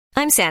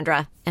I'm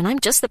Sandra, and I'm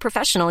just the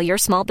professional your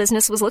small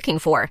business was looking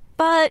for.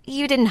 But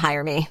you didn't hire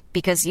me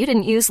because you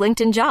didn't use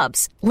LinkedIn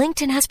Jobs.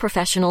 LinkedIn has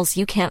professionals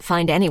you can't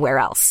find anywhere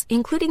else,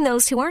 including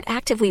those who aren't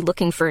actively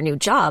looking for a new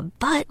job,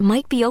 but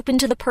might be open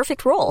to the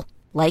perfect role,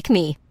 like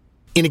me.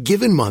 In a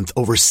given month,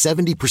 over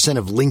 70%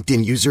 of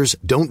LinkedIn users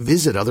don't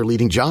visit other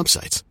leading job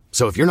sites.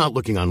 So if you're not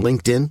looking on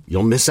LinkedIn,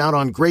 you'll miss out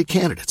on great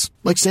candidates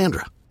like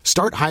Sandra.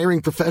 Start hiring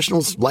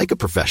professionals like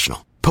a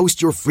professional. Post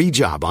your free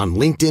job on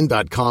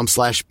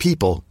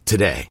linkedin.com/people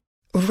today.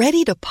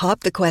 Ready to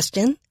pop the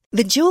question?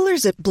 The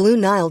jewelers at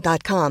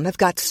BlueNile.com have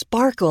got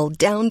sparkle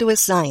down to a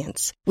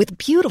science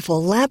with beautiful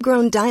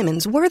lab-grown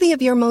diamonds worthy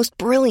of your most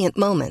brilliant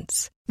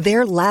moments.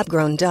 Their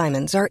lab-grown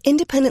diamonds are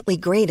independently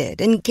graded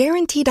and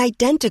guaranteed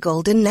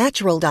identical to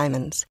natural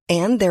diamonds,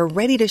 and they're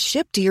ready to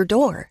ship to your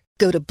door.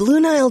 Go to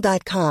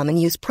BlueNile.com and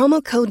use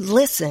promo code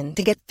LISTEN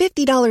to get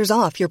 $50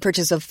 off your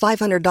purchase of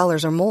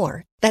 $500 or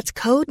more. That's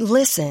code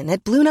LISTEN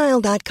at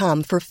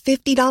BlueNile.com for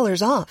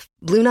 $50 off.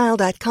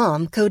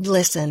 BlueNile.com, code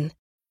LISTEN.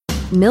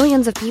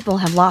 Millions of people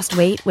have lost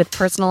weight with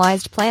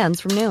personalized plans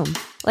from Noom.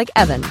 Like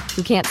Evan,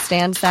 who can't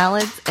stand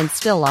salads and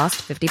still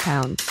lost 50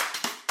 pounds.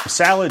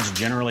 Salads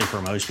generally for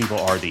most people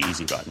are the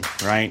easy button,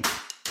 right?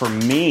 For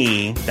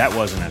me, that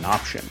wasn't an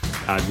option.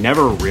 I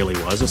never really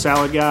was a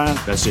salad guy.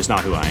 That's just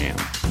not who I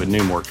am. But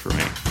Noom worked for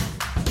me.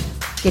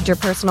 Get your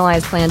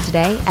personalized plan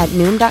today at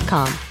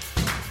Noom.com.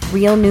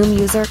 Real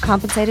Noom user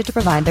compensated to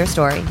provide their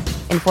story.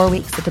 In 4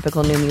 weeks, the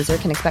typical Noom user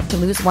can expect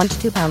to lose 1 to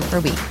 2 pounds per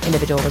week.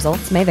 Individual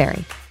results may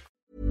vary.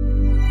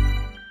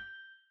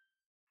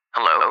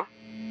 Hello?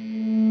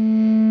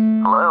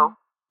 Hello?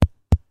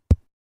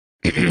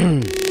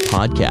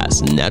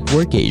 Podcast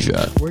Network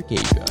Asia.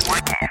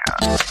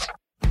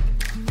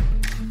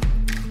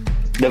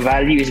 The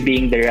value is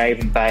being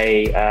derived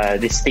by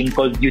this thing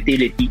called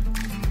utility.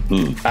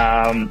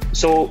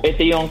 So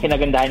ito yung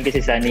kinagandahan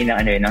kasi Sunny ng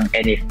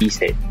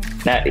NFTs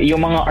na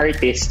yung mga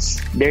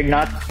artists, they're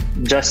not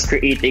just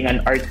creating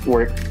an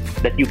artwork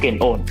that you can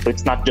own. So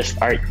it's not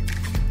just art.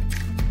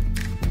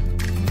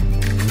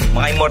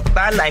 Mga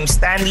Immortal, I'm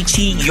Stanley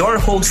Chi, your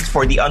host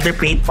for the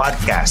Underpaid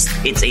Podcast.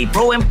 It's a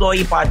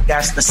pro-employee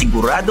podcast na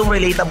siguradong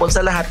relatable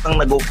sa lahat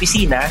ng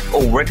nag-opisina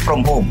o work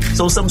from home.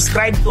 So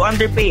subscribe to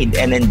Underpaid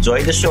and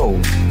enjoy the show.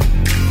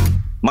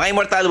 Mga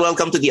Immortal,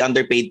 welcome to the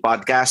Underpaid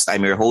Podcast.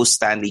 I'm your host,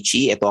 Stanley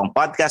Chi. Ito ang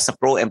podcast sa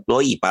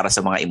pro-employee para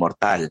sa mga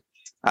Immortal.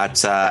 At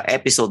sa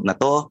episode na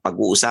to,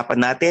 pag-uusapan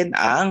natin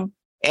ang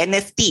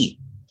NFT.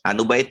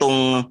 Ano ba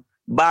itong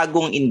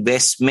bagong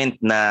investment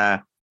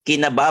na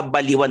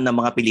kinababaliwan ng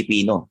mga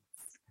Pilipino?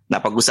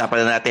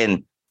 Napag-usapan na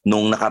natin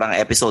nung nakarang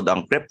episode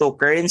ang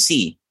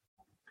cryptocurrency.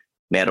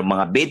 Meron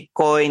mga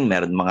Bitcoin,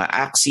 meron mga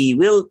Axie.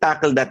 We'll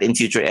tackle that in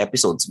future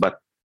episodes.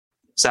 But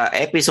sa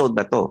episode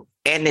na to,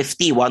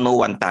 NFT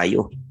 101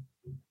 tayo.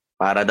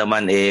 Para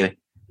naman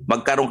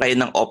magkaroon kayo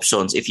ng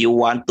options if you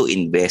want to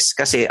invest.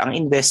 Kasi ang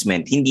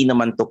investment, hindi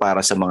naman to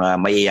para sa mga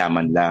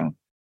mayayaman lang.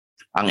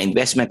 Ang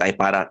investment ay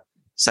para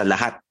sa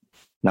lahat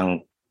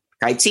ng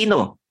kahit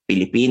sino.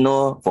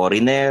 Pilipino,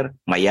 foreigner,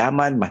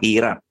 mayaman,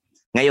 mahirap.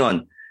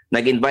 Ngayon,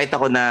 nag-invite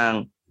ako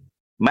ng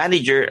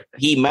manager.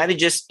 He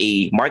manages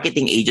a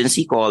marketing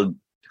agency called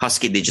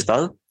Husky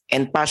Digital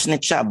and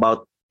passionate siya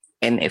about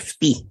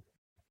NFT.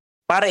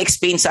 Para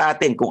explain sa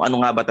atin kung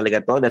ano nga ba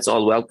talaga to, let's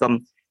all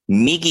welcome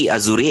Miggy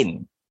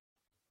Azurin.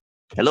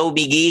 Hello,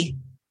 Miggy.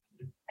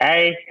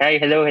 Hi,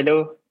 hello.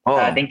 Oh.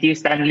 Thank you,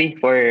 Stanley,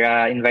 for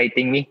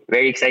inviting me.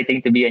 Very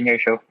exciting to be on your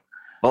show.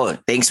 Oh,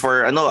 thanks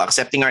for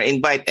accepting our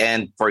invite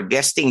and for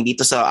guesting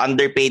dito sa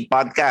Underpaid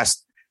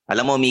Podcast.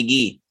 Alam mo,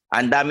 Miggy,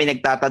 ang dami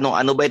nagtatanong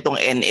ano ba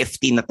itong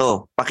NFT na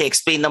to?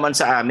 Paki-explain naman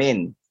sa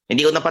amin.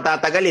 Hindi ko na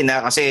patatagalin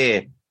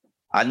kasi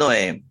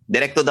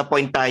direct to the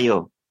point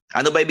tayo.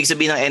 Ano ba ibig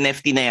sabihin ng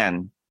NFT na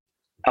yan?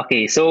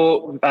 Okay,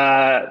 so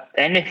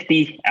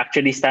NFT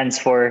actually stands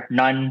for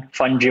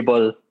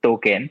non-fungible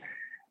token.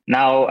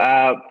 Now,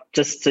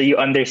 just so you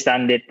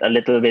understand it a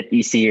little bit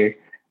easier,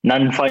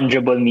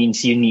 non-fungible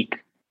means unique.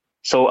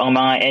 So ang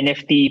mga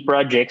NFT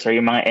projects or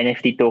yung mga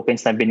NFT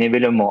tokens na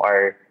binibili mo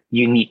are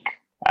unique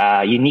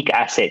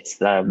assets.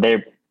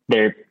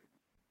 They're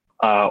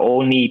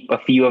only a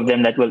few of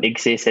them that will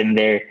exist, and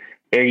they're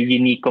very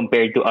unique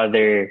compared to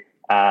other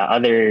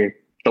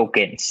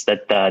tokens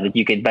that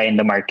you can buy in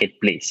the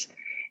marketplace.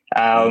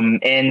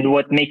 And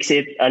what makes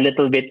it a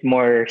little bit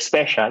more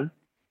special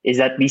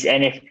is that these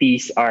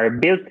NFTs are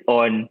built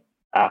on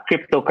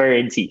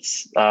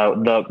cryptocurrencies.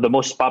 The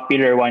most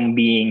popular one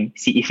being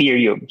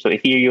Ethereum. So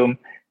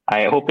Ethereum,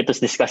 I hope it was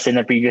discussed in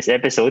a previous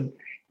episode,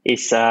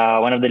 is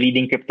one of the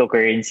leading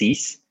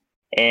cryptocurrencies.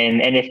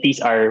 And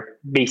NFTs are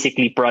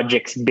basically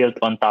projects built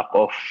on top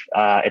of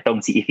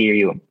itong si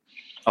Ethereum.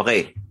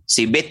 Okay.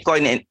 Si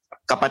Bitcoin,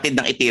 kapatid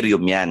ng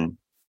Ethereum yan.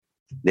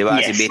 Di ba?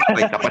 Yes. Si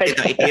Bitcoin, kapatid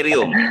ng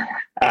Ethereum.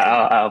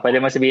 Pwede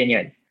mo sabihin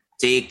yun.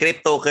 Si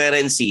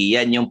cryptocurrency,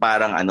 yan yung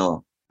parang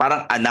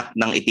anak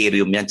ng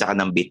Ethereum yan tsaka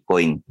ng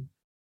Bitcoin.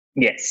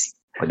 Yes.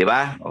 O, di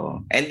ba?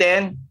 O. And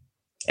then,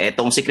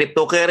 etong si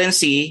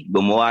cryptocurrency,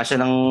 gumawa siya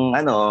ng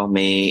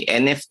may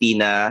NFT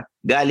na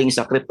galing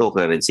sa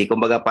cryptocurrency.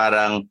 Kumbaga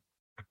parang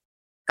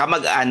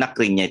kamag-anak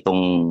rin niya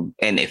itong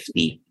NFT.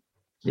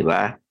 Di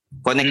ba?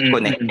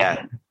 Connect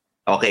yan.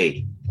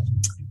 Okay.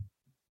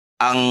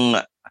 Ang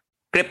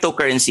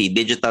cryptocurrency,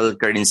 digital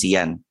currency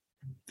yan.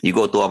 You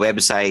go to a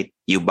website,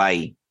 you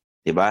buy.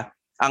 Di ba?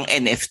 Ang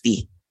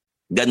NFT,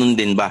 ganun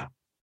din ba?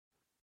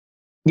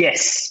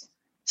 Yes.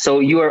 So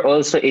you are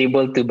also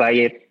able to buy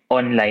it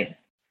online.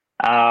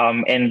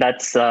 And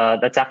that's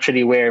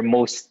actually where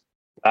most,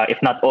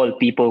 if not all,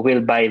 people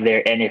will buy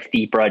their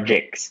NFT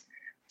projects.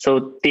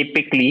 So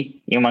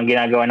typically, yung mga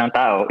ginagawa ng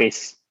tao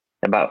is,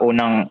 diba,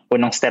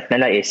 unang step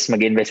nila is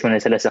mag-invest muna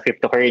sila sa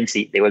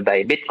cryptocurrency. They will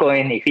buy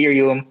Bitcoin,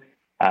 Ethereum,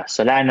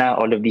 Solana,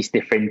 all of these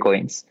different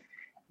coins.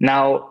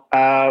 Now,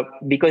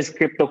 because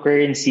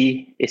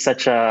cryptocurrency is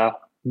such a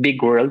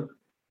big world,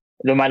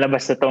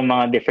 lumalabas na itong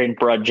mga different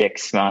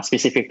projects,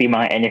 specifically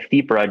mga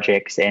NFT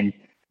projects, and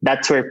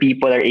that's where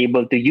people are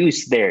able to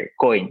use their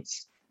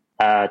coins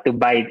to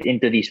buy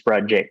into these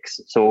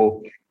projects.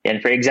 So,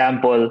 and for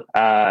example,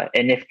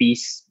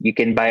 NFTs, you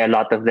can buy a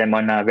lot of them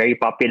on a very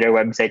popular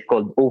website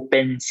called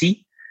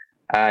OpenSea.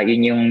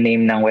 Yun yung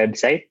name ng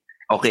website.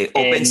 Okay,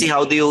 OpenSea,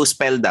 how do you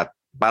spell that?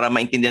 Para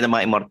maintindihan ng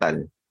mga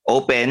immortal.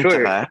 Open,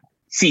 sure. Tsaka?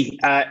 Sea,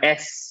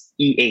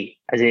 SEA,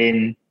 as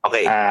in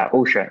okay.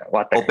 Ocean,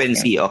 water.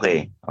 OpenSea,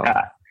 okay. Oh.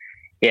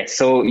 Yes,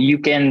 so you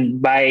can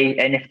buy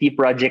NFT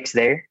projects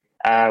there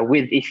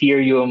with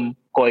Ethereum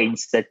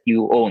coins that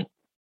you own.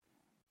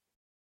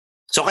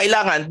 So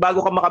kailangan bago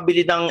ka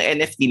makabili ng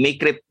NFT, may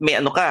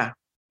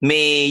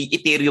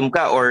Ethereum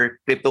ka or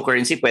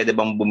cryptocurrency, pwede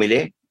bang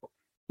bumili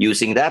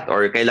using that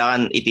or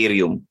kailangan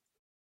Ethereum?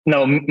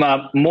 No,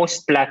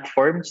 most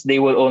platforms, they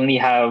will only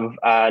have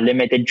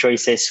limited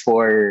choices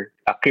for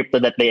crypto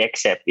that they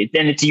accept.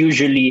 And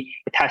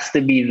it has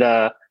to be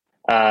the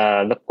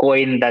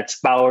coin that's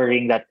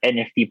powering that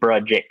NFT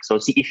project. So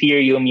si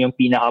Ethereum yung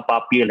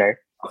pinaka-popular.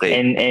 Okay.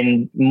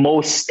 And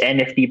most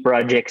NFT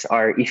projects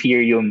are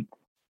Ethereum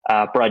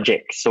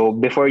projects. So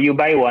before you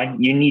buy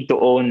one, you need to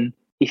own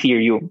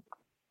Ethereum.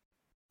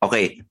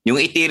 Okay. Yung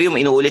Ethereum,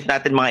 inuulit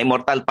natin mga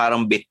immortal,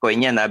 parang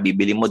Bitcoin yan.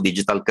 Bibili mo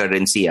digital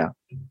currency.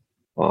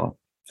 Oh.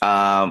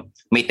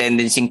 May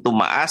tendency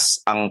tumaas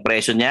ang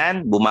presyo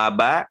niyan,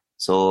 bumaba.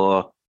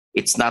 So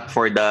it's not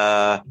for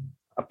the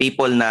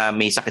people na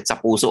may sakit sa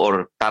puso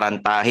or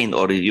tarantahin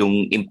or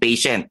yung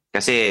impatient.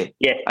 Kasi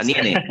yes. Ano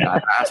yan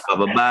tataas,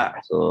 pababa.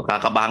 So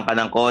kakabahan ka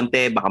ng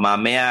konti, baka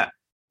mamaya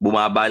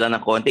bumaba lang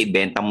ng konti,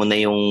 ibenta mo na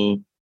yung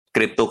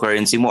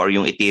cryptocurrency mo or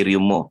yung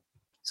Ethereum mo.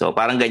 So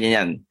parang ganyan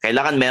yan.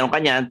 Kailangan meron ka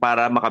niyan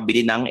para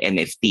makabili ng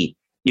NFT.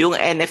 Yung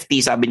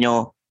NFT, sabi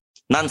nyo,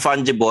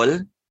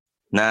 non-fungible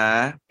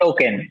na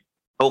token.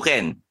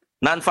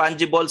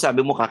 Non-fungible,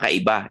 sabi mo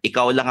kakaiba.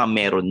 Ikaw lang ang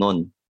meron nun.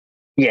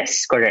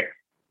 Yes, correct.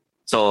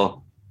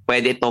 So,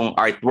 pwede itong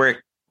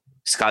artwork,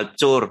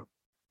 sculpture.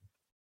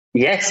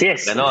 Yes.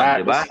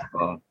 Ganon, di ba?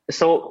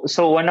 So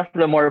one of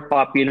the more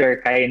popular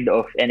kind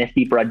of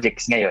NFT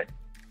projects ngayon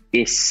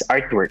is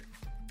artwork.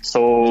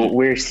 So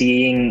we're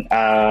seeing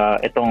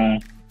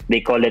itong,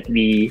 they call it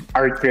the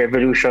art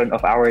revolution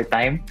of our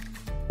time,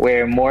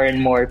 where more and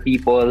more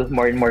people,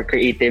 more and more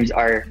creatives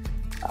are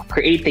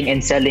creating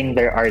and selling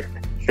their art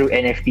through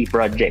NFT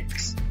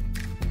projects.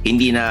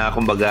 Hindi na,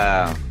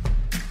 kumbaga,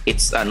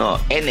 it's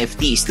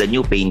NFT is the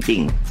new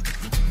painting.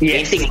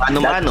 Yes, painting,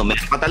 meron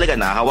ka talaga,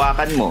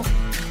 nahawakan mo.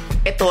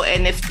 Ito,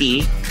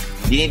 NFT,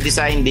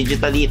 dinidesign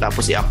digitally,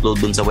 tapos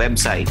i-upload dun sa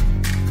website.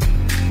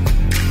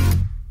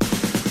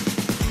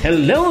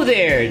 Hello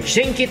there,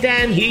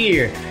 Chinkitan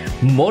here,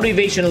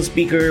 motivational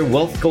speaker,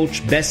 wealth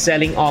coach,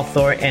 best-selling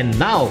author, and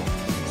now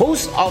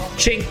host of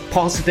Chink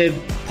Positive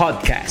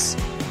Podcast,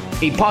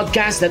 a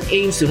podcast that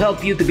aims to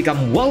help you to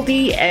become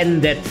wealthy and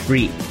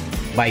debt-free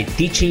by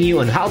teaching you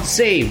on how to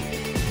save,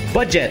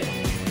 budget,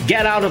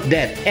 get out of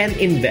debt, and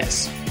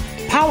invest.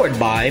 Powered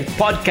by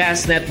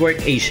Podcast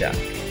Network Asia.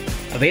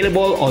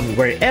 Available on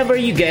wherever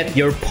you get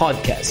your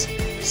podcast.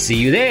 See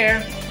you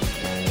there!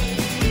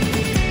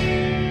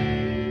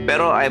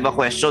 Pero I have a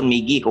question,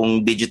 Miggy,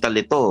 kung digital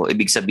ito,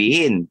 ibig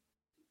sabihin,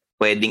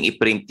 pwedeng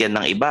i-print yan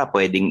ng iba,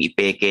 pwedeng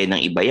ipeke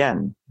ng iba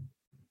yan.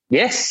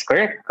 Yes,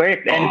 correct.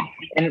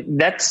 And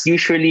that's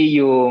usually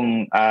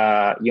yung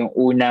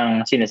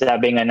unang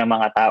sinasabi nga ng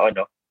mga tao,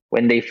 no,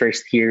 when they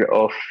first hear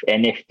of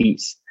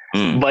NFTs.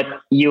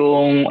 But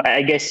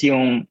I guess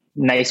yung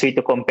nice way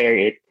to compare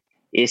it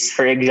is,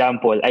 for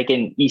example, I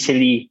can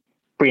easily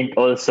print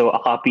also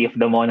a copy of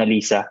the Mona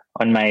Lisa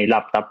on my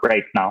laptop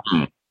right now.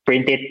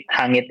 Print it,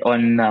 hang it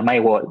on my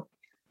wall.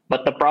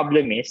 But the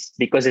problem is,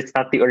 because it's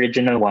not the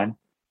original one,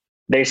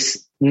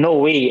 there's no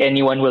way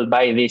anyone will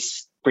buy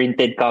this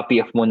printed copy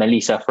of Mona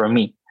Lisa from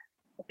me,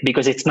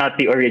 because it's not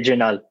the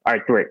original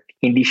artwork.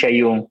 Hindi siya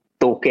yung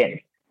token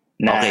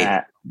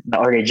na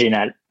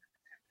original.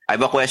 I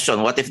have a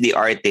question. What if the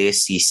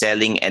artist is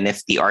selling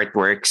NFT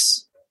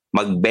artworks,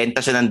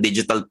 magbenta siya ng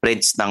digital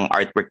prints ng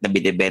artwork na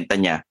binibenta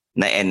niya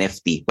na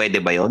NFT? Pwede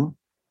ba yun?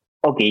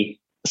 Okay.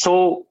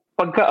 So,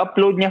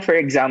 pagka-upload niya, for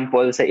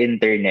example, sa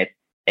internet,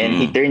 and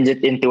he turns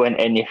it into an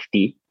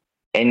NFT,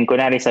 and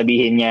kunwari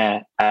sabihin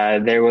niya,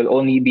 there will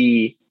only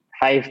be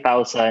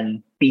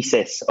 5,000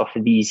 pieces of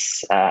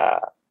these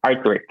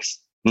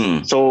artworks.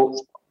 Mm. So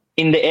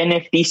in the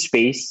NFT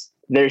space,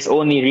 there's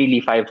only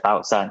really 5,000.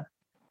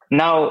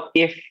 Now,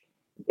 if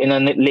in a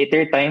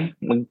later time,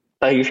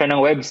 magtayo siya ng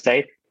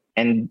website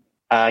and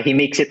he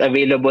makes it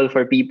available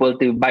for people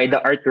to buy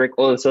the artwork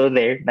also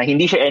there, na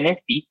hindi siya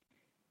NFT,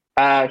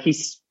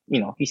 he's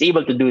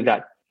able to do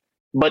that.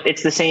 But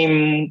it's the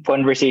same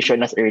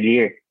conversation as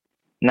earlier.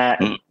 Na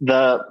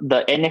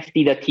the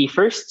NFT that he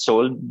first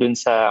sold dun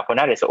sa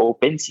kunwari sa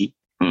OpenSea,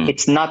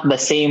 it's not the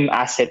same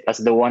asset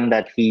as the one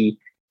that he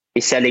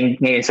is selling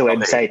ngayon sa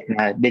website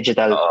na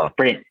digital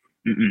print.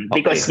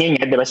 Because yun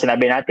nga, diba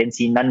sinabi natin,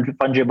 si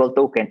non-fungible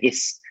token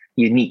is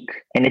unique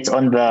and it's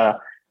on a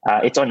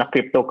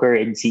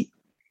cryptocurrency.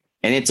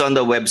 And it's on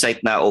the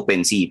website na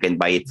OpenSea. You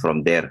can buy it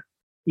from there.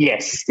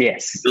 Yes.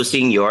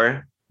 Using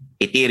your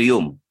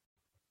Ethereum.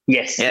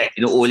 Yes. Yeah,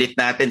 inuulit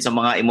natin sa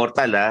mga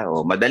immortal,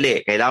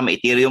 madali. Kailangan may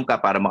Ethereum ka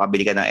para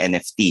makabili ka ng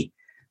NFT.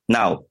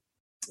 Now,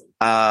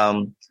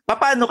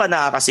 paano ka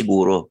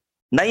nakakasiguro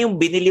na yung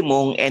binili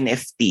mong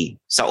NFT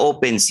sa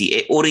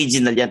OpenSea,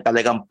 original yan,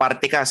 talagang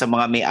parte ka sa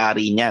mga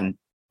may-ari niyan?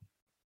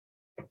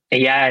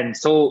 Ayan.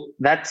 So,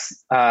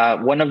 that's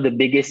one of the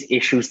biggest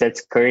issues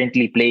that's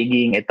currently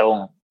plaguing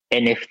itong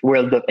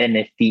world of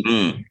NFT.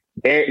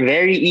 Very,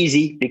 very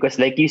easy because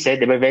like you said,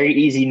 diba, very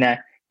easy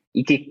na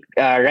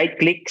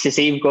right-click,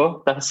 save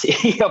ko, tapos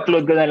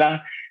i-upload ko na lang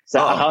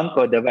sa account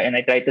ko, diba? And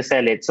I try to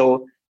sell it.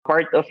 So,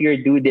 part of your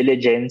due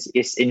diligence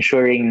is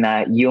ensuring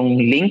na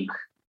yung link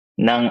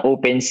ng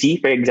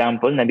OpenSea, for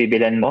example, na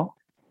bibilan mo,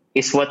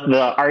 is what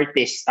the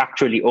artist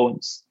actually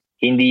owns.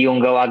 Hindi yung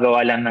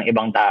gawa-gawa lang ng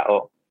ibang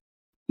tao.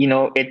 You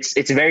know, it's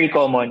very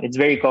common. It's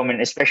very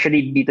common,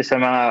 especially dito sa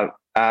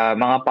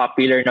mga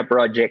popular na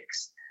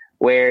projects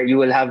where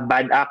you will have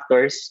bad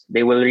actors.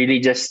 They will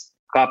really just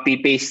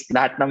copy-paste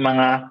lahat ng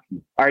mga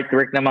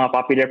artwork ng mga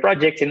popular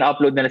projects and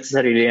upload na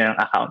sa sarili ng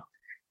account.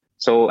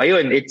 So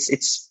ayun,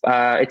 it's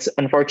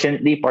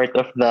unfortunately part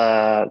of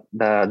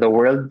the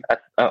world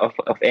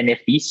of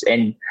NFTs,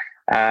 and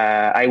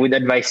I would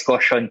advise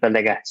caution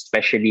talaga,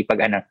 especially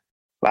pag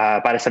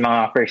para sa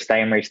mga first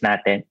timers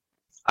natin.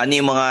 Ano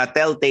yung mga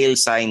telltale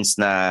signs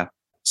na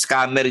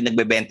scammer yung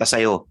nagbebenta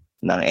sa'yo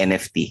ng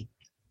NFT?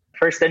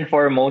 First and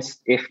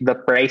foremost, if the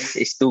price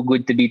is too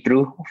good to be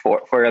true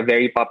for a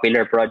very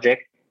popular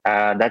project,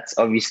 that's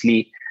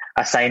obviously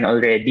a sign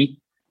already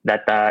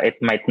that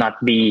it might not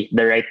be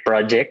the right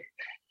project.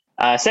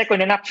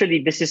 Second, and actually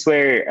this is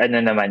where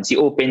si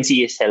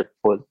OpenSea is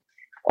helpful.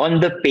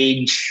 On the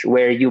page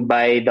where you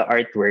buy the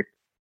artwork,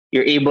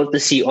 you're able to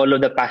see all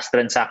of the past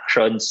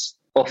transactions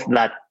of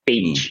that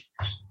page.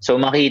 So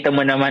makita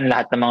mo naman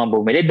lahat ng mga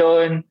bumili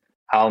doon,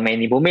 how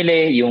many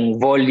bumili,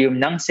 yung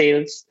volume ng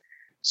sales.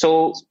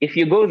 So if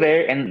you go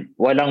there and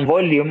walang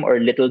volume or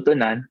little to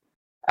none,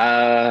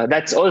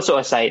 that's also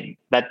a sign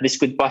that this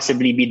could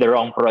possibly be the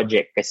wrong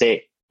project.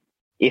 Kasi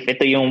if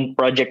ito yung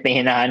project na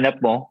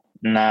hinahanap mo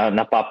na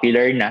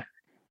popular na,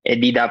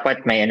 di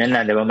dapat may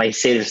diba, may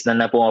sales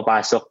na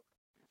pumapasok.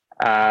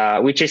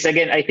 Which is,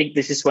 again, I think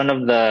this is one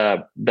of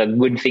the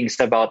good things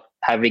about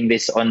having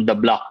this on the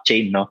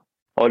blockchain, no?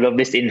 All of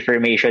this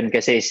information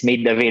kasi is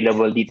made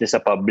available dito sa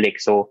public.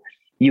 So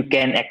you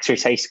can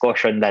exercise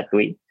caution that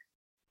way.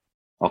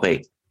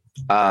 Okay.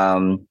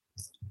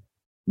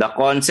 The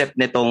concept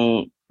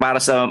nitong, para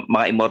sa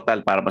mga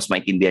immortal, para mas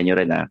maintindihan nyo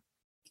rin,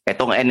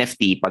 itong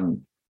NFT, pag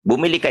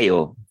bumili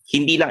kayo,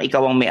 hindi lang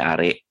ikaw ang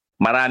may-ari.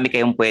 Marami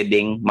kayong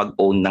pwedeng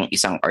mag-own ng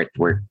isang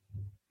artwork.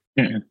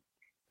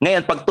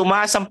 Ngayon, pag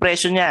tumaas ang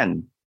presyo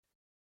niyan,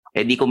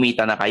 di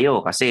kumita na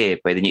kayo kasi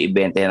pwede nyo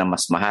ibenta yan ng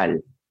mas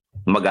mahal.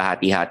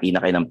 Maghahati-hati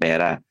na kayo ng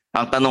pera.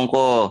 Ang tanong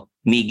ko,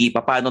 Miggy,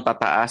 paano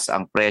tataas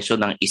ang presyo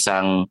ng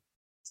isang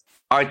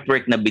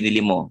artwork na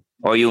binili mo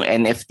o yung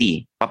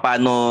NFT?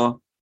 Paano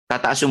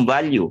tataas yung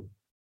value?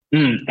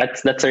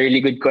 That's a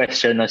really good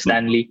question, no,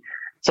 Stanley.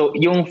 So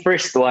yung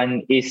first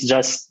one is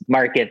just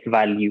market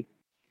value.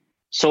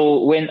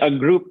 So when a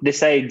group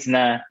decides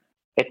na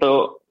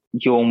ito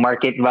yung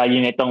market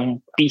value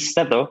nitong piece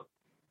na to,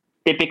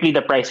 typically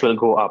the price will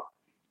go up.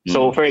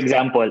 So for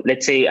example,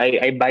 let's say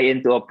I buy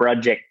into a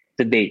project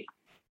today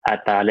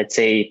at let's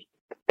say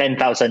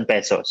 10,000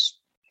 pesos.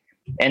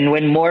 And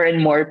when more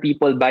and more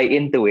people buy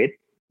into it,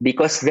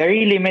 because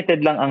very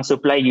limited lang ang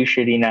supply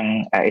usually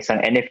ng isang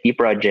NFT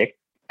project,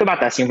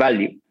 tumataas yung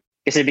value.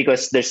 Kasi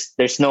because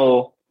there's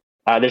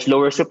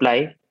lower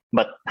supply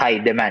but high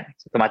demand.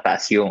 So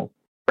tumataas yung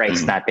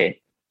price natin.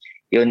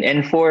 Yun.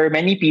 And for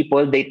many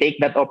people, they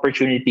take that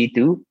opportunity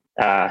to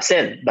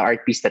sell the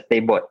art piece that they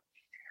bought.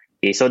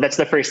 Okay, so that's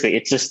the first way.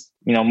 It's just,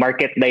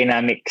 market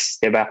dynamics.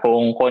 Diba?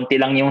 Kung konti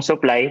lang yung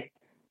supply,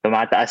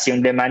 tumataas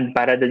yung demand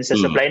para dun sa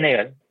supply na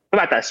yun,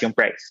 tumataas yung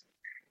price.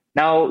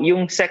 Now,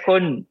 yung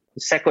second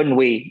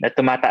way na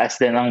tumataas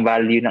din ang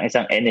value ng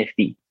isang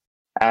NFT,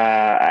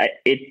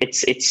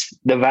 it's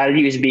the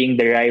value is being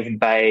derived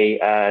by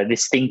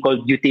this thing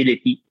called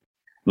utility.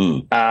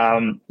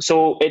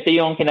 So ito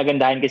yung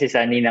kinagandahan kasi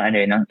Sunny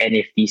ng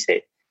NFTs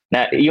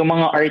na yung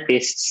mga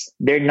artists,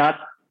 they're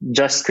not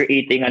just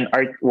creating an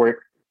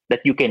artwork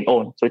that you can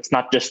own. So it's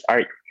not just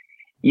art.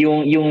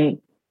 Yung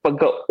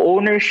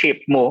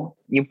pagka-ownership mo,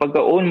 yung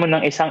pagka-own mo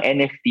ng isang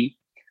NFT,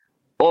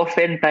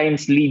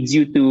 oftentimes leads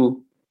you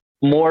to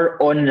more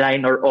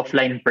online or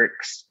offline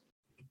perks.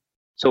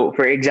 So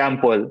for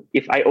example,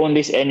 if I own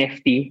this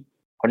NFT,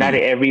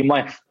 kunwari every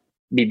month,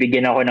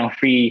 bibigyan ako ng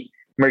free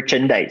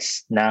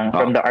merchandise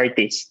from the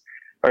artist.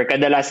 Or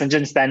kadalasan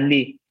dyan,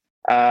 Stanley,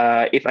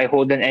 if I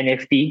hold an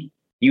NFT,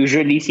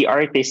 usually si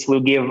artist will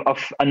give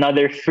off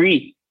another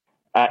free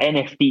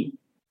NFT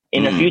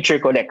in a future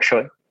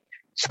collection.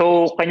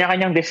 So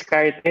kanya-kanyang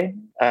diskarte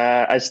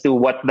as to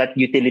what that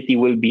utility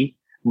will be.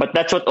 But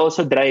that's what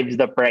also drives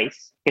the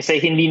price.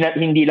 Kasi hindi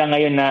lang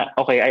ngayon na,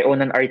 okay, I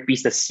own an art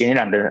piece, tas yun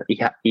lang,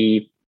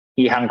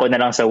 ihang ko na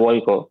lang sa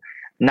wall ko.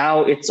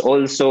 Now it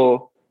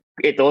also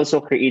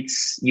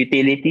creates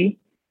utility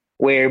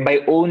where by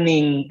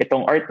owning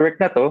itong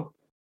artwork na to,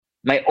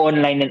 may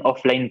online and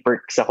offline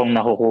perks akong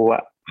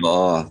nakukuha.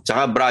 Oo.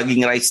 Tsaka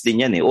bragging rights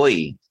din yan eh.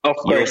 Oy, of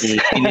course. Yung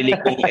pinili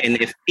kong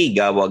NFT,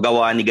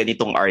 gawa ni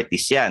ganitong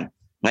artist yan.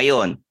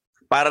 Ngayon,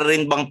 para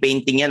rin bang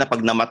painting yan na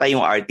pag namatay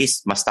yung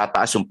artist, mas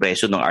tataas yung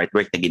presyo ng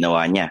artwork na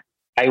ginawa niya?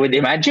 I would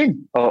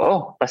imagine.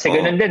 Oo. Kasi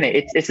ganun din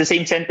eh. It's the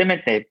same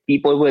sentiment eh.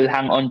 People will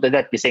hang on to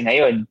that kasi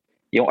ngayon,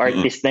 yung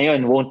artist na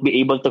yun won't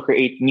be able to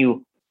create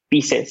new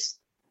pieces.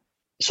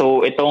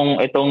 So itong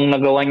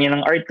nagawa niya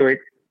ng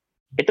artwork,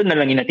 ito na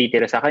lang yung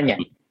natitira sa kanya.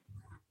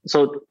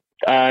 So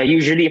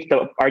usually if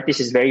the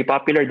artist is very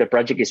popular, the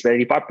project is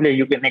very popular,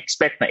 you can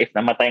expect na if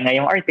namatay nga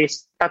yung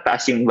artist,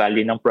 tataas yung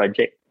value ng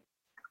project.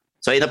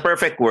 So in a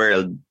perfect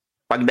world,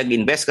 pag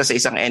nag-invest ka sa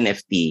isang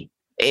NFT,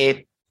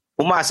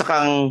 umasa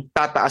kang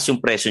tataas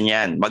yung presyo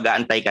niyan.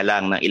 Mag-aantay ka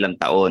lang ng ilang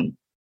taon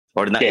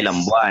or ng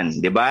ilang buwan,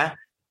 di ba?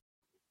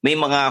 May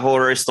mga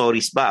horror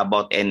stories ba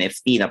about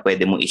NFT na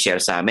pwede mong i-share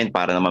sa amin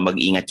para naman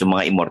mag-ingat yung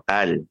mga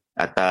immortal?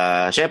 At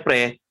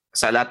syempre,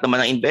 sa lahat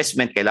naman ng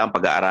investment, kailangan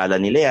pag-aaralan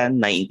nila yan,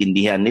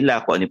 naiintindihan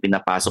nila kung ano yung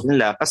pinapasok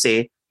nila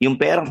kasi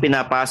yung perang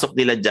pinapasok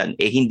nila dyan,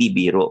 hindi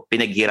biro.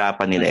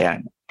 Pinaghirapan nila yan.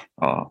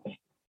 Oh.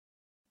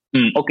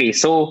 Okay,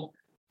 so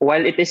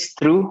while it is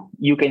true,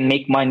 you can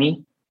make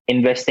money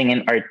investing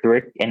in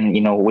artwork and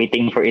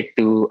waiting for it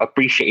to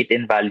appreciate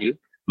in value,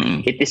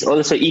 it is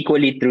also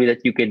equally true that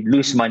you could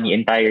lose money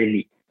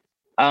entirely.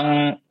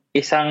 Ang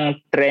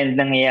isang trend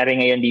na nangyayari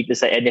ngayon dito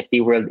sa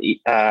NFT world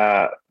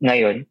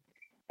ngayon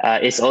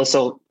is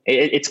also,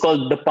 it's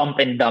called the pump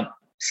and dump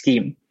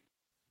scheme.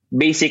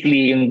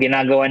 Basically, yung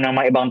ginagawa ng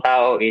mga ibang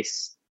tao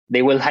is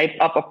they will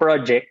hype up a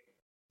project,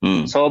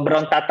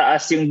 sobrang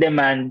tataas yung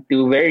demand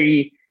to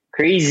very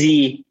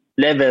crazy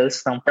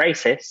levels ng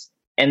prices,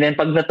 and then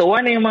pag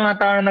natuwa na yung mga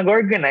tao na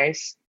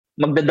nag-organize,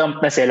 magdadump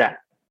na sila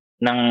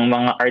ng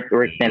mga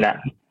artwork nila,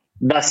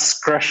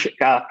 thus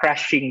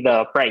crashing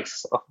the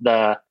price of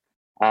the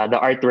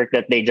artwork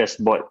that they just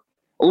bought.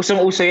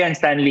 Usong-uso yan,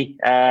 Stanley.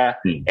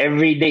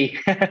 Every day.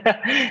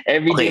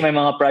 Every day may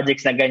mga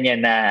projects na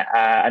ganyan na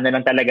ano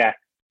lang talaga.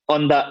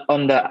 On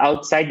the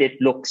outside,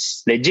 it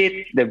looks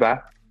legit,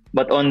 diba?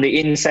 But on the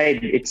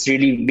inside, it's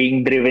really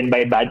being driven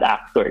by bad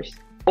actors.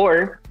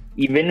 Or,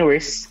 even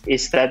worse,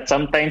 is that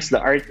sometimes the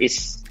art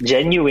is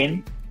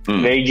genuine.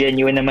 Very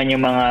genuine naman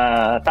yung mga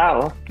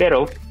tao.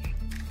 Pero,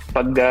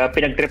 pag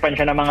pinagtripan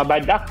siya ng mga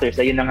bad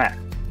actors, ayun na nga,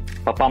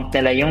 papump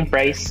nila yung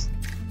price.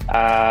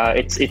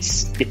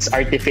 It's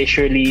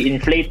artificially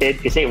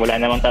inflated kasi wala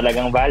namang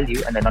talagang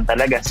value. Ano lang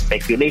talaga,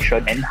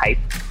 speculation and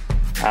hype.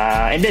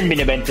 And then,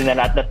 binibenta na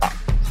lahat na top.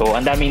 So,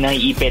 ang daming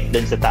naiipit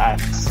dun sa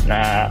taas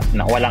na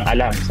walang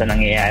alam sa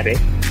nangyayari.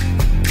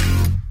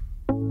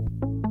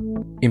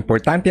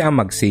 Importante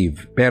ang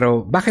mag-save,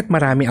 pero bakit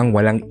marami ang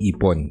walang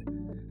ipon?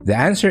 The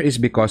answer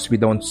is because we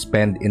don't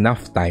spend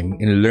enough time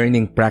in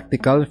learning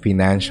practical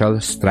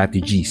financial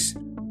strategies.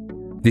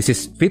 This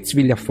is Fitz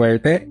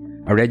Villafuerte,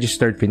 a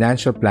registered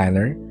financial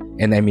planner,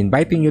 and I'm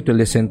inviting you to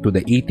listen to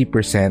the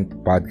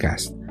 80%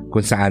 podcast,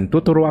 kung saan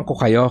tuturuan ko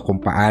kayo kung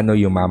paano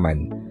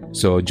yumaman.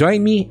 So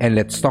join me and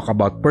let's talk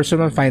about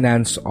personal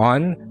finance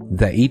on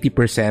the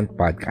 80%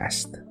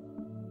 podcast.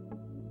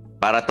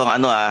 Para tong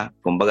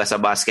kumbaga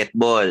sa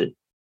basketball,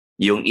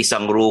 yung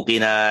isang rookie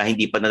na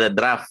hindi pa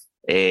nadadraft,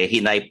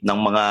 hinipe ng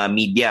mga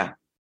media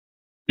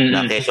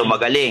na keso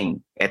magaling.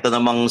 Ito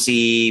namang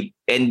si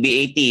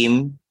NBA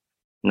team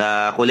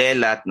na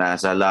kulelat na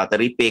sa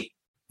lottery pick,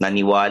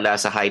 naniwala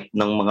sa hype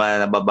ng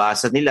mga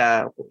nababasa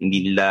nila,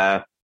 hindi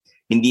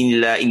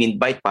nila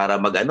in-invite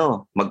para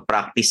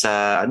mag-practice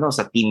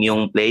sa team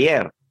yung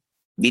player.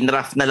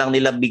 Dinraft na lang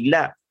nila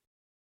bigla.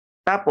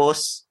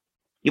 Tapos,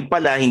 yung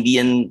pala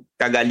hindi yan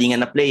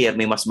kagalingan na player,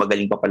 may mas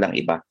magaling pa palang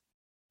iba.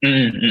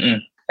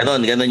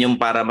 Ganon yung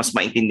para mas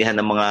maintindihan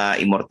ng mga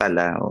immortal.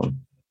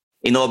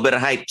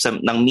 In-overhype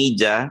ng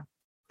media,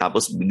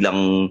 tapos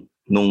biglang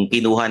nung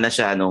kinuha na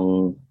siya,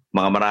 nung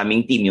mga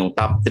maraming team, yung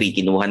top 3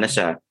 kinuha na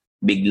siya,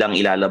 biglang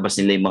ilalabas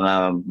nila yung mga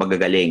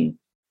magagaling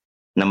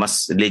na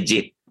mas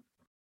legit.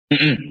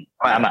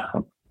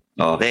 Tama.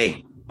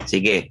 Okay,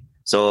 sige.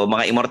 So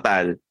mga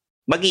immortal,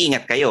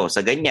 mag-iingat kayo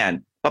sa ganyan.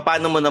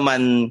 Paano mo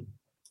naman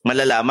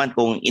malalaman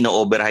kung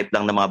ino-overhype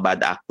lang ng mga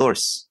bad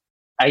actors?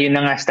 Ayun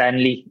na nga,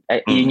 Stanley.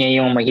 Yun nga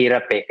yung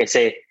mahirap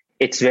kasi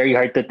it's very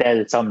hard to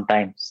tell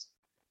sometimes.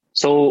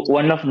 So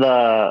one of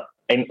the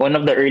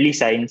early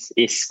signs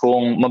is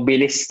kung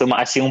mabilis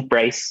tumaas yung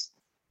price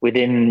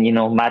within,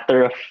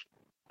 matter of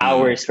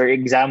hours. For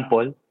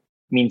example,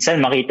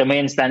 minsan makita mo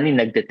yun, Stanley,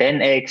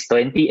 nagte-10x,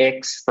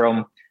 20x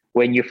from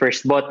when you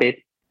first bought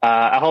it.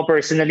 Ako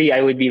personally,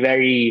 I would be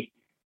very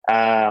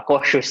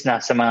cautious na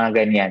sa mga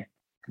ganyan.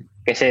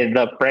 Kasi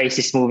the price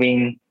is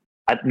moving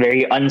at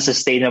very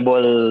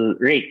unsustainable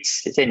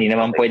rates. Kasi hindi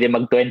naman pwede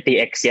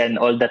mag-20x yan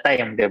all the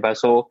time, di ba?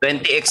 So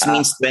 20x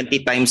means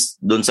 20 times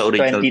dun sa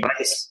original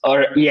price?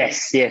 Or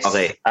yes.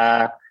 Okay.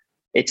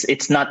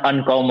 It's not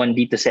uncommon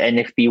dito sa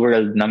NFT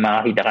world na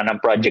makakita ka ng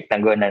project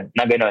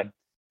na ganon.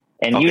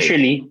 And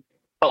usually,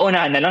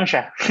 paunahan na lang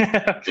siya.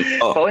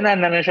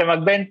 Paunahan na lang siya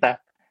magbenta.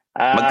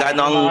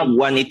 Magkano ang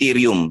 1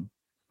 Ethereum?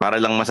 Para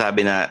lang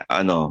masabi na,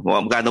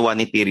 magkano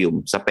 1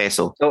 Ethereum sa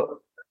peso? So,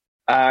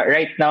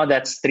 right now,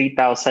 that's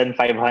 $3,500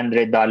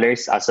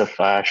 as of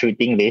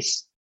shooting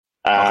this.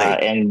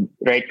 And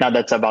right now,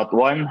 that's about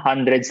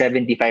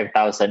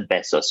 175,000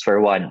 pesos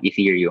for 1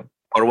 Ethereum.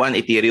 For 1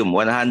 Ethereum,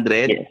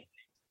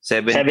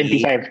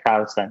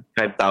 175,000.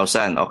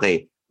 5,000,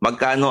 okay.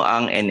 Magkano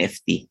ang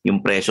NFT, yung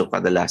presyo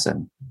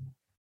kadalasan?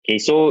 Okay,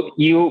 so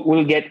you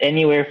will get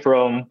anywhere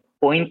from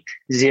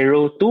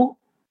 0.02 to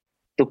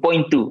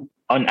 0.2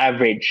 on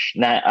average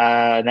na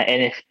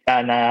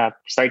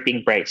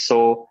starting price.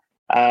 So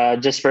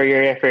just for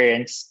your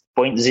reference,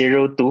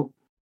 0.02,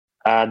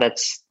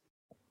 that's,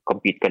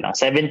 compute ko lang,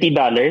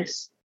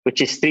 $70,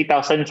 which is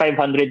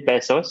 3,500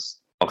 pesos.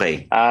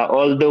 Okay.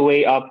 All the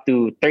way up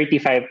to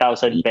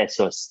 35,000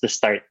 pesos to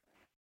start.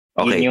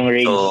 Okay. Yun yung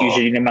range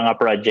usually ng mga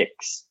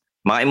projects.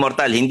 Mga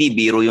Immortal, hindi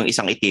biro yung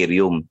isang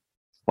Ethereum.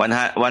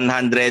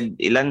 100,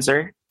 ilan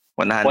sir?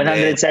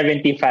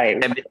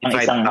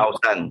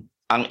 175,000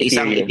 ang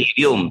isang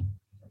Ethereum.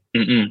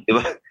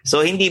 Diba?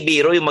 So hindi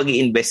biro yung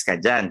mag-i-invest ka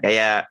dyan.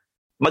 Kaya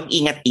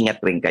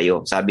mag-ingat-ingat rin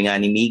kayo. Sabi nga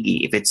ni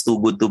Miggy, if it's too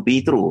good to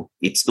be true,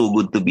 it's too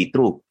good to be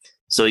true.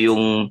 So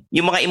yung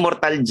mga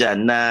Immortal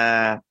dyan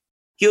na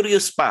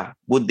curious pa,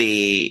 would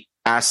they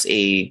ask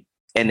a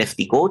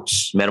NFT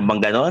coach? Meron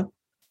bang ganon?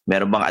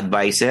 Meron bang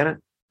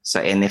advisor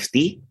sa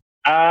NFT?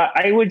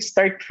 I would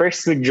start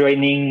first with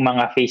joining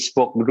mga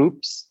Facebook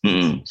groups.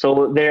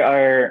 So there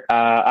are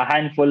a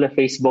handful of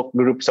Facebook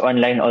groups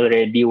online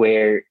already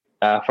where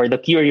for the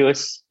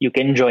curious, you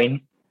can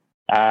join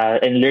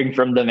and learn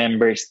from the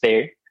members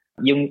there.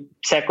 Yung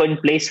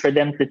second place for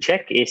them to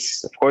check is,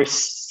 of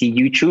course,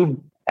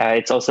 YouTube.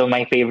 It's also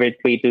my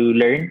favorite way to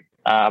learn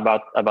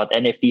about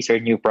NFTs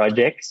or new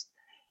projects.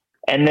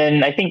 And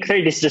then I think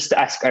third is just to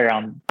ask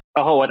around.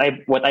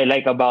 What I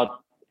like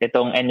about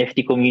itong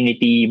NFT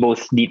community,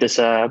 both dito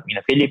sa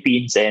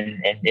Philippines and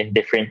in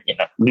different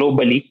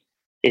globally,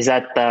 is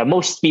that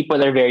most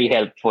people are very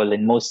helpful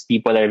and most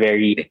people are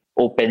very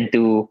open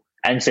to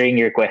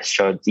answering your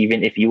questions,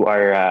 even if you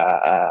are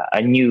a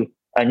noob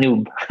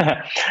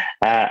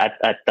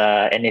at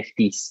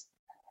NFTs.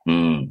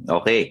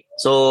 Okay.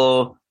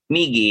 So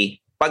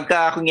Miggy,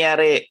 pagka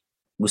kunyari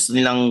gusto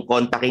nilang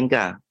kontakin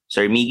ka,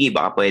 Sir Miggy,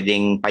 baka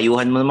pwedeng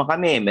payuhan mo naman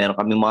kami. Meron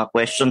kami mga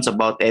questions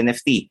about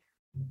NFT.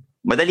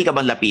 Madali ka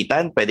bang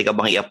lapitan? Pwede ka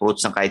bang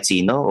i-approach ng kahit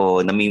sino?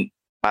 O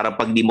para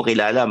pag di mo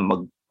kilala,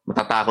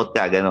 matatakot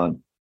ka, ganon?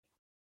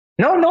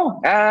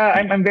 No.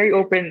 I'm very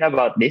open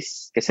about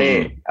this.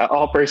 Kasi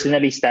ako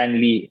personally,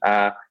 Stanley,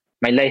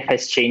 my life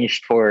has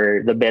changed for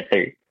the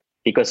better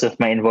because of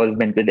my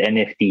involvement with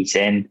NFTs.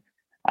 And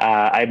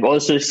I've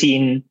also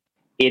seen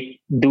it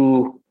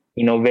do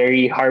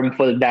very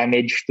harmful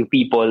damage to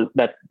people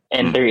that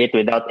enter it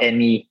without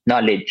any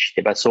knowledge.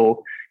 Diba?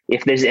 So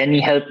if there's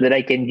any help that I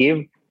can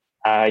give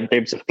in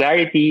terms of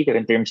clarity, or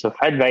in terms of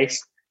advice,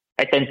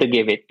 I tend to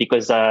give it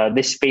because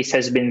this space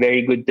has been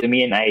very good to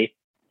me, and I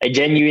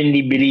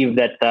genuinely believe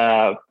that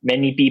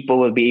many people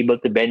will be able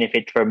to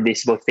benefit from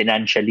this both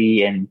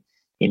financially and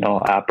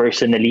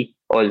personally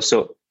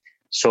also.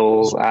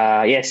 So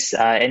yes,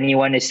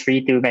 anyone is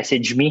free to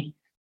message me.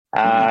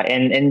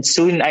 And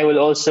soon I will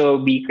also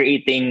be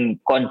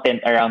creating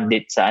content around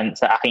it sa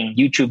aking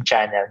YouTube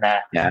channel na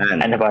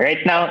ano ba,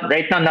 right now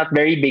not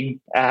very big.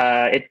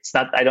 It's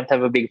not, I don't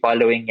have a big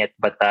following yet,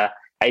 but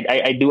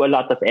I do a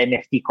lot of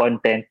NFT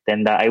content,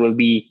 and I will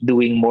be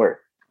doing more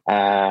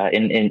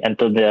in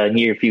until the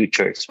near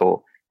future.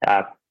 So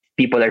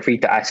people are free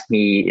to ask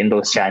me in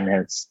those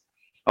channels.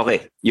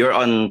 Okay, you're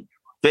on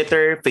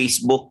Twitter,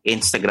 Facebook,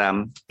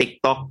 Instagram,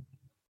 TikTok,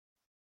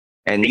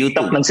 and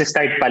TikTok YouTube.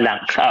 Nagsa-start pa lang.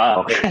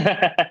 Okay.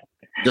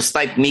 Just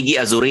type Miggy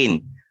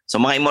Azurin.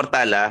 So mga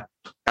Immortal,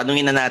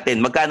 tanungin na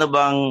natin,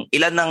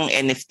 ilan ng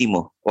NFT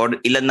mo? Or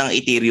ilan ng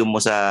Ethereum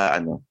mo sa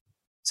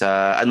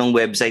anong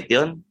website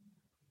yon?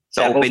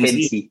 Sa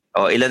OpenSea.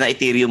 Ilan na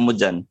Ethereum mo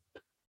dyan?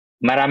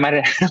 Marami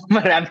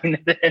na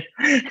rin.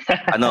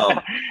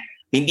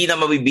 Hindi na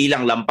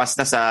mabibilang, lampas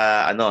na sa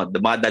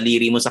mga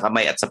daliri mo sa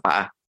kamay at sa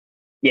paa.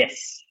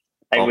 Yes,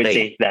 I would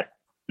say that.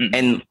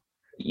 And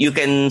you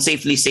can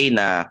safely say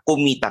na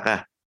kumita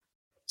ka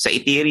sa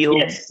Ethereum,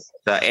 yes,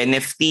 sa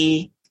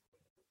NFT,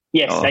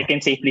 Yes, I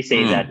can safely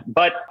say that.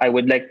 But I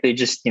would like to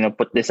just,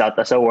 put this out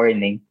as a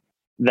warning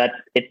that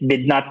it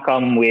did not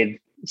come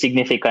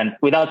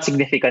without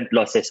significant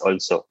losses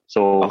also.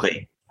 So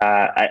Okay.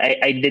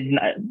 I did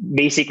not,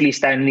 basically,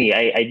 Stanley,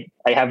 I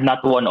have not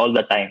won all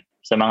the time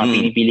sa mga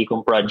pinipili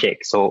kong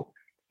project. So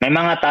may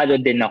mga talo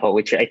din ako,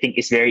 which I think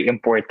is very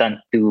important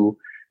to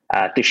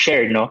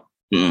share, no?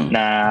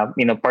 Na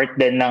part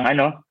din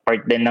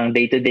ng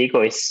day-to-day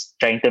ko is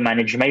trying to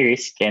manage my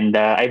risk, and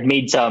I've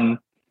made some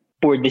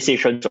poor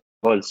decisions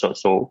also.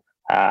 So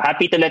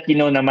happy to let you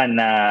know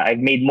naman na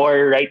I've made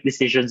more right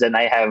decisions than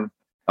I have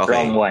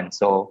wrong ones.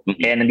 So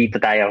kaya nandito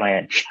tayo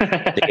ngayon.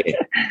 Sige.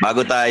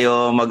 Bago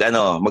tayo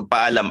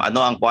magpaalam, ano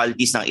ang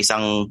qualities ng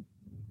isang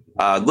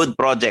good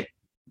project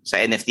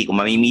sa NFT kung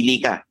mamimili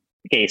ka?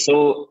 Okay,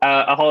 so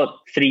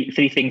ako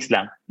three things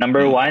lang.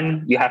 Number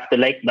one, you have to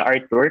like the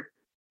artwork.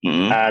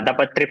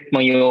 Dapat trip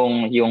mo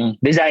yung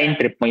design,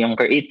 trip mo yung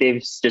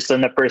creatives, just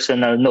on a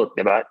personal note,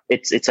 diba?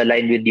 It's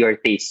aligned with your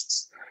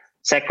tastes.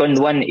 Second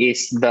one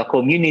is the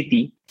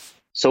community.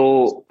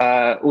 So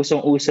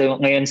usong-uso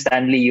ngayon,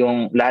 Stanley,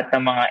 yung lahat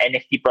ng mga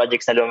NFT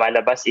projects na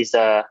lumalabas is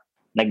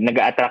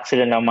nag-attract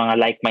sila ng mga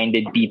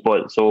like-minded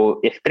people. So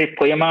if trip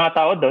ko yung mga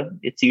tao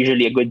doon, it's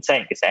usually a good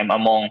sign because I'm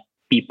among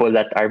people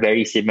that are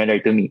very similar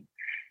to me.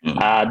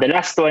 The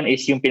last one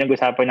is yung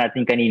pinag-usapan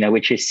natin kanina,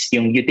 which is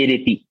yung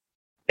utility.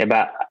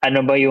 Diba?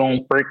 Ano ba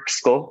yung perks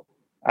ko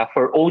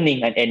for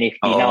owning an NFT?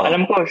 Now,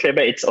 alam ko,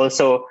 syempre, it's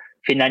also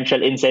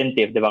financial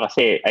incentive, diba?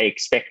 Kasi I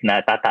expect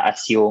na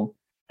tataas yung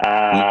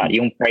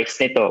price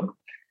nito.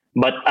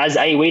 But as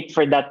I wait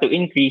for that to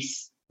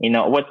increase,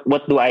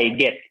 what do I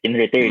get in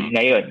return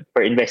ngayon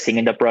for investing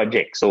in the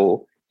project?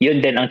 So,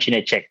 yun din ang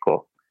chine-check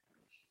ko.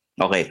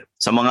 Okay.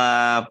 Sa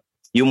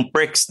yung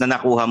perks na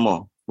nakuha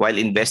mo while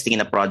investing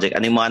in a project,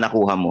 ano yung mga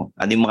nakuha mo?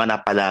 Ano yung mga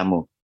napala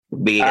mo?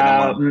 Bigay ka ng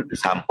mga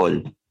example.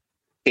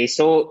 Okay,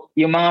 so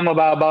yung mga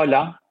mababaw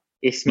lang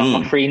is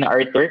mga free na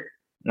artwork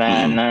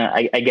na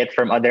I get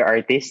from other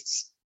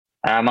artists.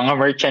 Mga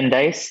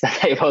merchandise that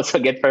I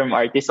also get from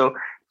artists. So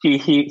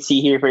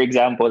see here, for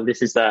example,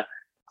 this is a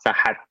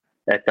hat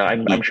that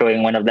I'm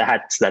showing one of the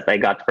hats that I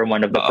got from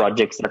one of the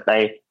projects that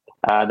I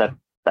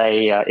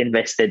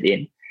invested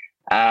in.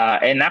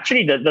 And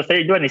actually, the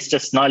third one is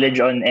just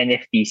knowledge on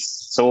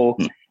NFTs. So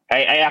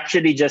I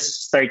actually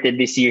just started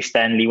this year,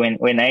 Stanley.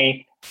 When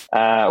I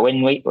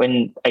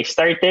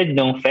started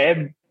nung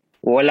Feb,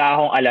 wala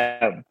akong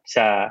alam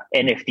sa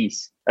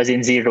NFTs, as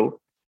in zero.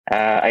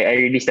 I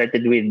really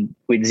started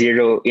with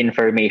zero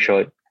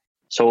information.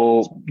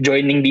 So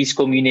joining these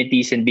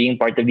communities and being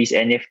part of these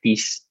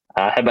NFTs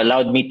have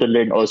allowed me to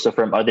learn also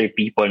from other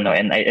people, no?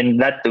 And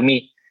that to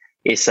me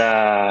is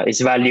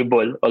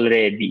valuable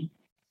already.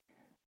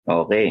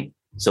 Okay.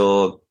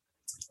 So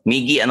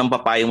Miggy, anong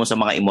papayo mo sa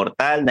mga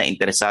immortal na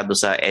interesado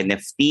sa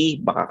NFT?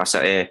 Baka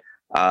kasi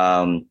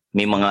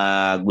may mga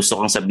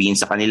gusto kang sabihin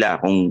sa kanila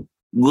kung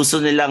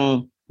gusto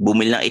nilang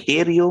bumili ng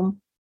Ethereum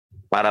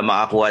para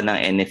makakuha ng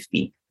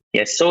NFT.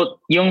 Yes. So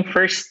yung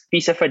first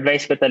piece of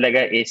advice ko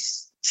talaga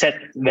is set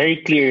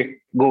very clear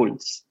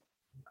goals.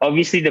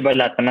 Obviously, diba,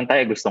 lahat naman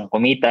tayo gustong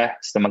kumita,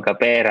 gusto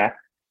magkapera.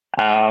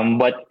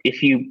 But if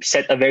you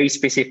set a very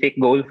specific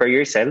goal for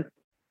yourself,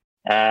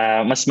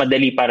 mas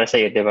madali para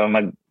sa'yo, diba?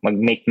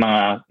 Mag-make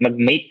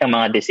ng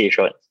mga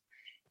decisions.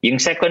 Yung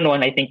second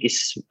one, I think,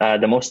 is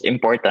the most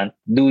important.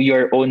 Do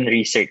your own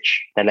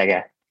research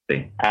talaga.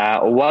 Okay.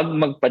 Huwag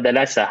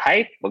magpadala sa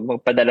hype, huwag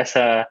magpadala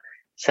sa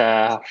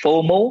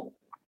FOMO,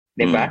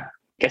 diba?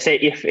 Kasi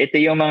if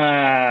ito yung mga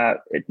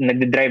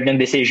nagdadrive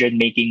ng decision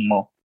making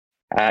mo,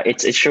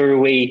 it's a sure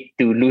way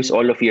to lose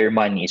all of your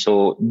money.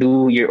 So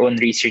do your own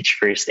research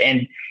first.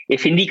 And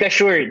if hindi ka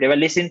sure, diba,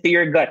 listen to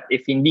your gut.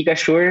 If hindi ka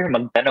sure,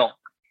 magtanong.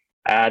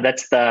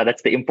 That's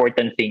the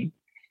important thing.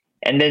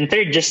 And then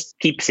third, just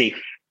keep safe.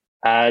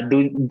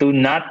 Do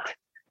not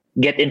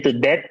get into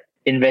debt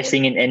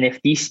investing in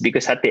NFTs,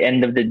 because at the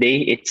end of the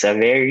day, it's a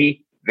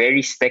very,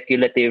 very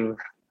speculative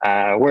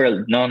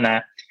world, no?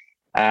 Na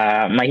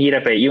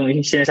mahirap eh. Yung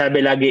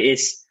sinasabi lagi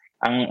is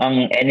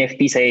ang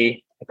NFTs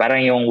ay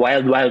parang yung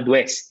wild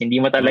west. Hindi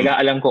mo talaga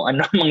alam kung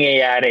ano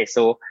mangyayari.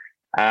 So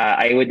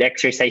I would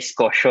exercise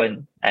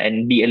caution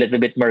and be a little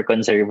bit more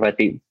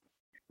conservative.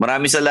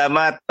 Maraming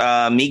salamat,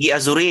 Miggy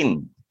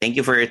Azurin. Thank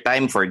you for your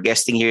time, for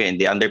guesting here in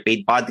the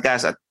Underpaid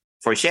Podcast, at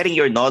for sharing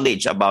your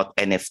knowledge about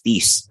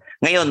NFTs.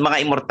 Ngayon, mga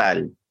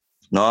immortal,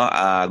 no,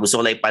 gusto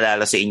ko lang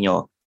ipaalala sa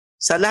inyo,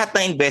 sa lahat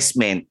ng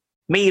investment,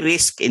 may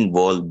risk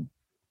involved.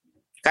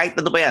 Kahit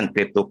ano pa yan,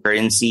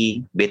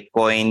 cryptocurrency,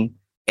 Bitcoin,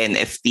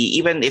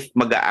 NFT, even if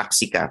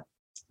mag-a-aksi ka,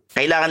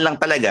 kailangan lang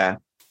talaga,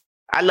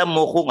 alam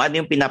mo kung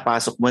ano yung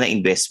pinapasok mo na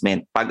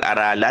investment.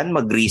 Pag-aralan,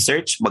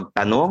 mag-research,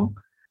 magtanong,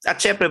 at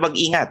syempre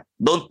mag-ingat.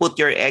 Don't put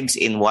your eggs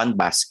in one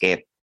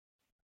basket.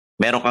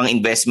 Meron kang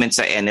investment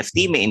sa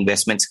NFT, may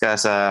investments ka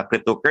sa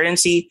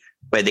cryptocurrency,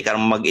 pwede kang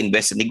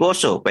mag-invest sa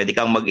negosyo, pwede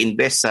kang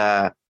mag-invest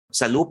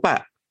sa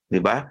lupa, di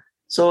ba?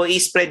 So,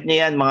 i-spread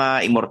niyo yan,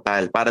 mga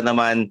immortal, para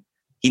naman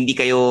hindi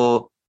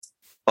kayo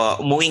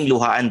umuwing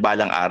luhaan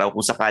balang araw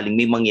kung sakaling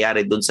may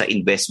mangyari doon sa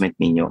investment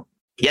ninyo.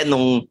 Yan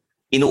nung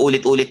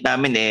inuulit-ulit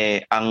namin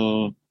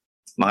ang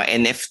mga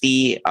NFT,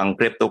 ang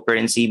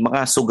cryptocurrency,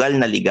 mga sugal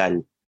na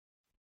legal.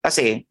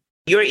 Kasi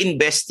you're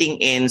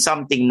investing in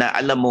something na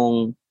alam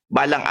mong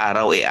balang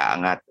araw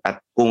aangat.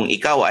 At kung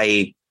ikaw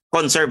ay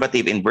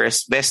conservative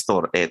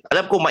investor,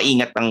 alam ko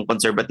maingat ang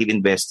conservative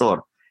investor,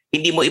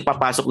 hindi mo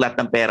ipapasok lahat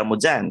ng pera mo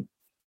dyan.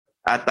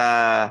 At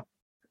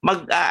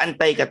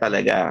mag-aantay ka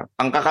talaga.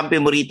 Ang kakampi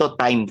mo rito,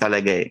 time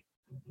talaga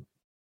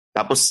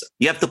Tapos,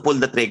 you have to pull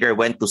the trigger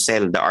when to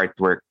sell the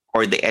artwork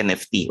or the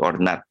NFT or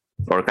not.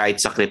 Or kahit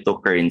sa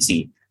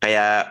cryptocurrency.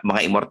 Kaya,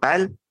 mga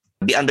immortal,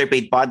 The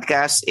Underpaid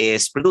Podcast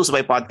is produced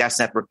by Podcast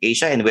Network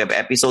Asia and we have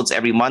episodes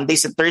every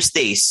Mondays and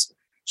Thursdays.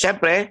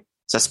 Syempre,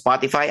 sa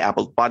Spotify,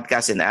 Apple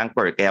Podcasts, and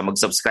Anchor. Kaya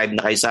mag-subscribe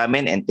na kayo sa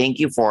amin and thank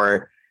you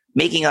for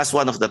making us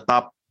one of the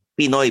top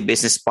Pinoy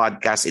business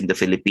podcasts in the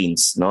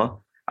Philippines.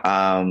 No?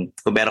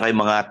 Kung meron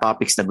kayong mga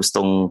topics na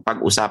gustong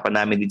pag-usapan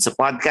namin dito sa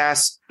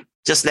podcast,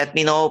 just let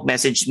me know.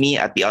 Message me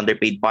at The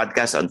Underpaid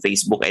Podcast on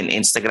Facebook and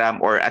Instagram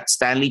or at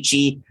Stanley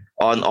Chi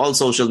on all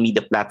social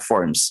media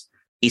platforms.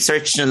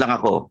 I-search nyo lang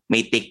ako.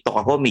 May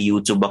TikTok ako, may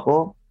YouTube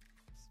ako.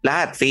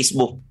 Lahat,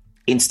 Facebook,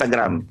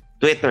 Instagram,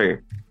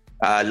 Twitter,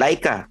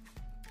 Laika,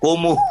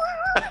 Kumu.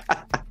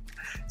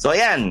 So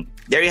ayan,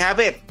 there you have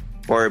it.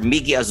 For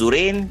Miggy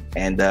Azurin,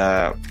 and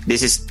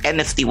this is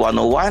NFT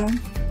 101.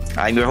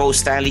 I'm your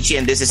host, Stanley Chi,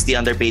 and this is The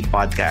Underpaid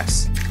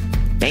Podcast.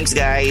 Thanks,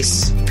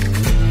 guys.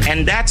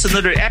 And that's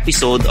another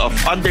episode of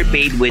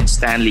Underpaid with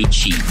Stanley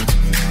Chi.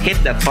 Hit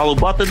that follow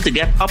button to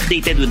get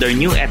updated with our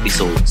new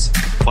episodes.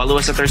 Follow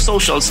us at our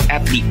socials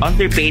at The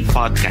Underpaid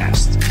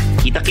Podcast.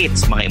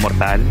 Kita-kits, mga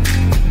immortal.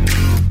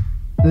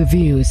 The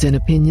views and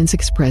opinions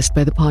expressed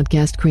by the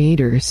podcast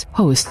creators,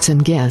 hosts,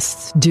 and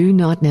guests do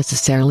not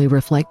necessarily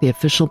reflect the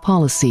official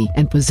policy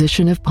and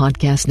position of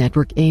Podcast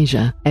Network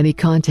Asia. Any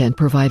content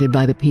provided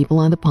by the people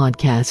on the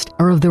podcast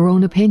are of their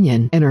own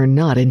opinion and are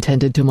not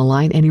intended to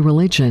malign any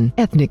religion,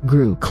 ethnic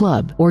group,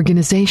 club,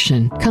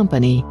 organization,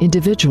 company,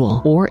 individual,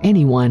 or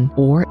anyone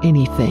or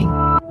anything.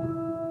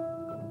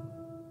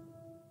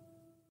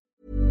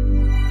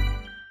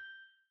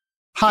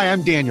 Hi,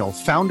 I'm Daniel,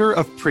 founder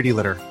of Pretty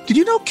Litter. Did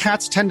you know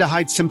cats tend to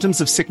hide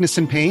symptoms of sickness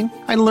and pain?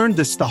 I learned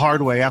this the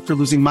hard way after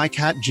losing my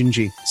cat,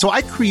 Gingy. So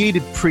I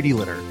created Pretty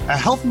Litter, a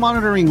health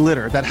monitoring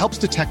litter that helps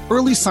detect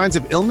early signs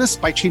of illness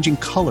by changing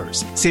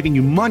colors, saving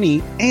you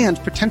money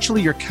and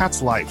potentially your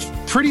cat's life.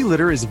 Pretty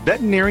Litter is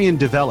veterinarian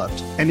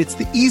developed, and it's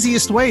the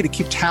easiest way to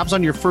keep tabs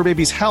on your fur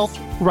baby's health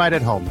right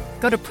at home.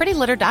 Go to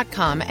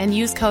prettylitter.com and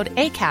use code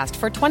ACAST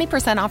for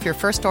 20% off your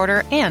first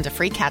order and a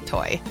free cat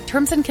toy.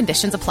 Terms and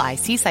conditions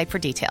apply. See site for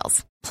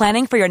details.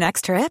 Planning for your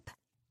next trip?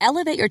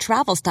 Elevate your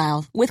travel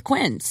style with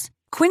Quince.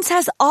 Quince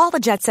has all the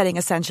jet-setting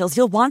essentials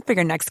you'll want for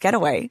your next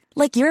getaway,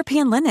 like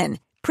European linen,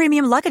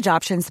 premium luggage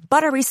options,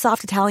 buttery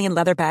soft Italian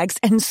leather bags,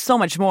 and so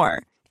much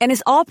more. And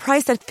is all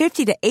priced at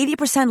 50 to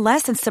 80%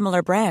 less than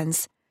similar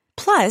brands.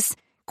 Plus,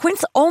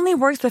 Quince only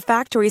works with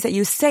factories that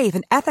use safe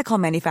and ethical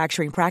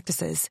manufacturing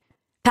practices.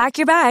 Pack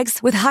your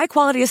bags with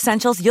high-quality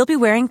essentials you'll be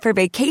wearing for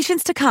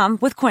vacations to come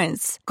with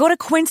Quince. Go to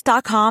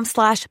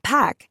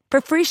quince.com/pack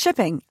for free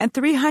shipping and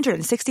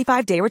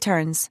 365-day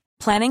returns.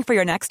 Planning for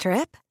your next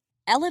trip?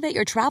 Elevate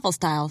your travel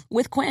style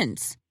with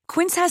Quince.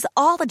 Quince has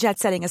all the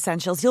jet-setting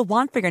essentials you'll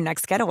want for your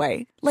next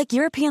getaway, like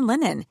European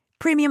linen,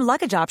 premium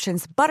luggage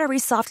options, buttery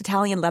soft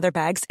Italian leather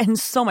bags, and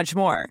so much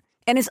more.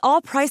 And is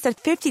all priced at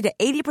 50 to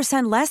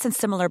 80% less than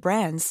similar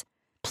brands.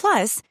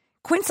 Plus,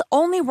 Quince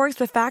only works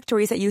with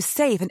factories that use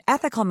safe and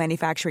ethical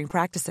manufacturing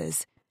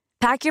practices.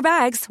 Pack your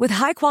bags with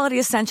high-quality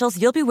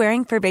essentials you'll be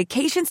wearing for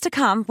vacations to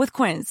come with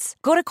Quince.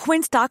 Go to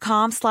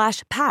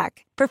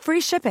quince.com/pack for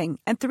free shipping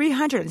and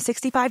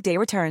 365-day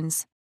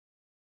returns.